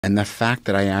And the fact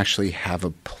that I actually have a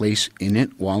place in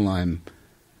it while I'm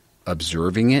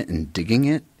observing it and digging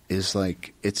it is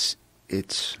like it's an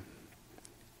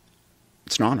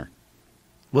honor.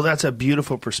 Well, that's a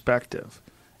beautiful perspective,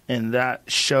 and that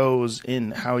shows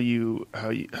in how you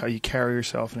carry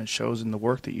yourself, and it shows in the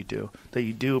work that you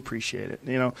do appreciate it.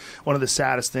 You know, one of the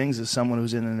saddest things is someone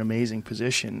who's in an amazing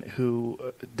position who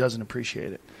doesn't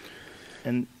appreciate it,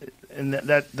 and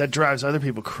that drives other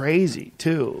people crazy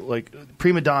too. Like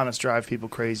prima donnas drive people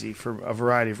crazy for a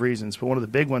variety of reasons, but one of the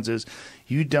big ones is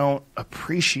you don't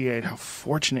appreciate how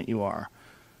fortunate you are.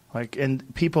 Like,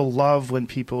 and people love when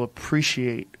people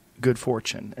appreciate good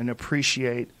fortune and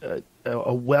appreciate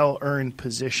a well-earned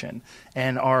position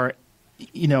and are,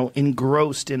 you know,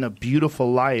 engrossed in a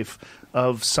beautiful life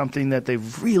of something that they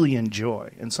really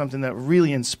enjoy and something that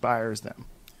really inspires them.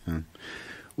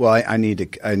 Well, I need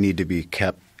to be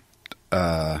kept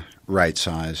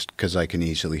right-sized because I can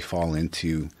easily fall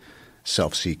into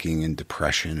self-seeking and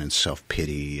depression and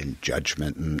self-pity and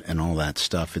judgment and all that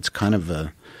stuff. It's kind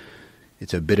of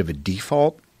it's a bit of a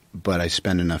default. But I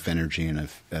spend enough energy and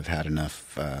I've had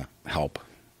enough help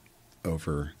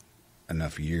over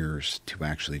enough years to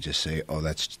actually just say, oh,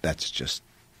 that's just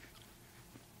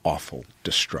awful,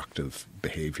 destructive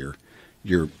behavior.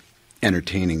 You're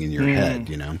entertaining in your head,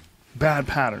 you know? Bad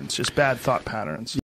patterns, just bad thought patterns.